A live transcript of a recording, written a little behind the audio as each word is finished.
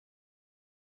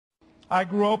I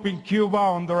grew up in Cuba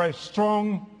under a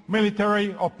strong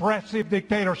military oppressive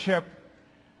dictatorship.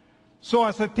 So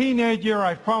as a teenager,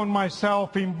 I found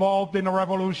myself involved in a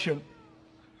revolution.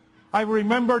 I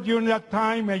remember during that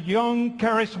time a young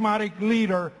charismatic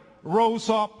leader rose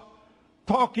up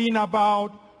talking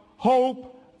about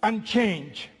hope and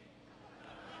change.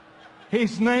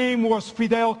 His name was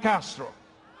Fidel Castro.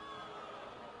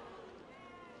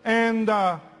 And,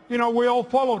 we all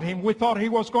followed him. We thought he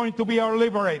was going to be our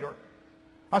liberator.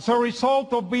 As a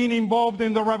result of being involved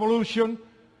in the revolution,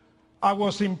 I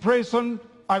was imprisoned,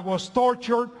 I was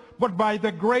tortured, but by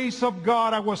the grace of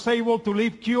God, I was able to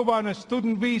leave Cuba on a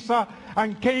student visa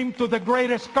and came to the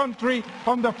greatest country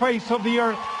on the face of the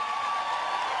earth.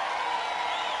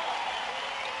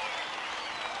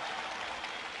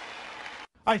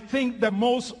 I think the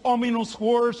most ominous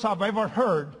words I've ever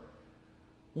heard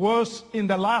was in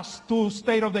the last two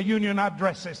State of the Union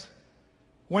addresses,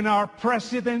 when our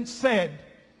president said,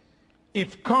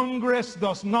 "If Congress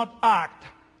does not act,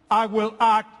 I will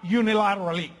act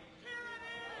unilaterally."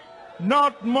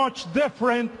 Not much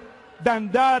different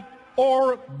than that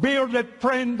or bearded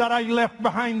friend that I left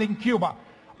behind in Cuba,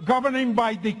 governing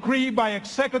by decree, by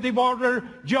executive order,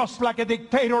 just like a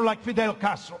dictator like Fidel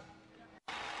Castro.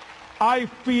 I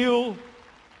feel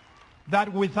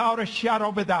that without a shadow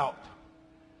of a doubt,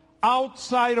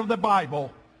 outside of the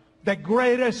Bible, the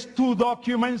greatest two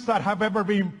documents that have ever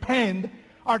been penned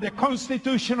are the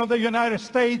Constitution of the United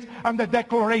States and the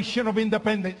Declaration of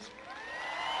Independence.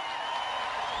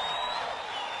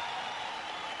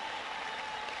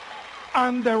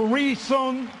 And the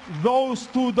reason those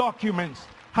two documents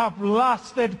have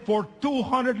lasted for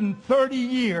 230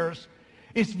 years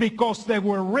is because they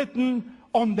were written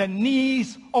on the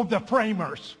knees of the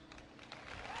framers.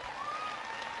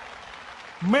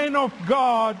 Men of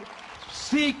God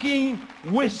seeking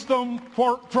wisdom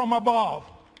from above.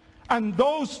 And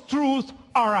those truths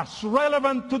are as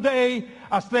relevant today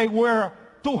as they were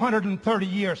 230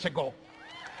 years ago.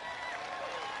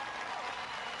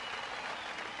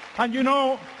 And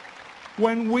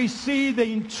when we see the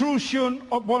intrusion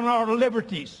upon our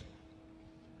liberties,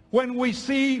 when we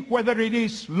see whether it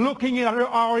is looking at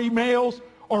our emails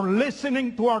or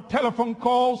listening to our telephone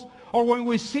calls, or when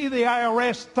we see the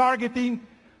IRS targeting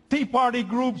Tea Party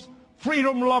groups,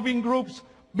 freedom-loving groups,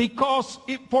 because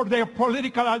for their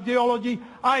political ideology,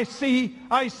 I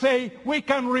say we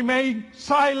can remain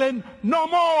silent no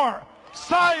more.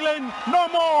 Silent no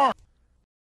more.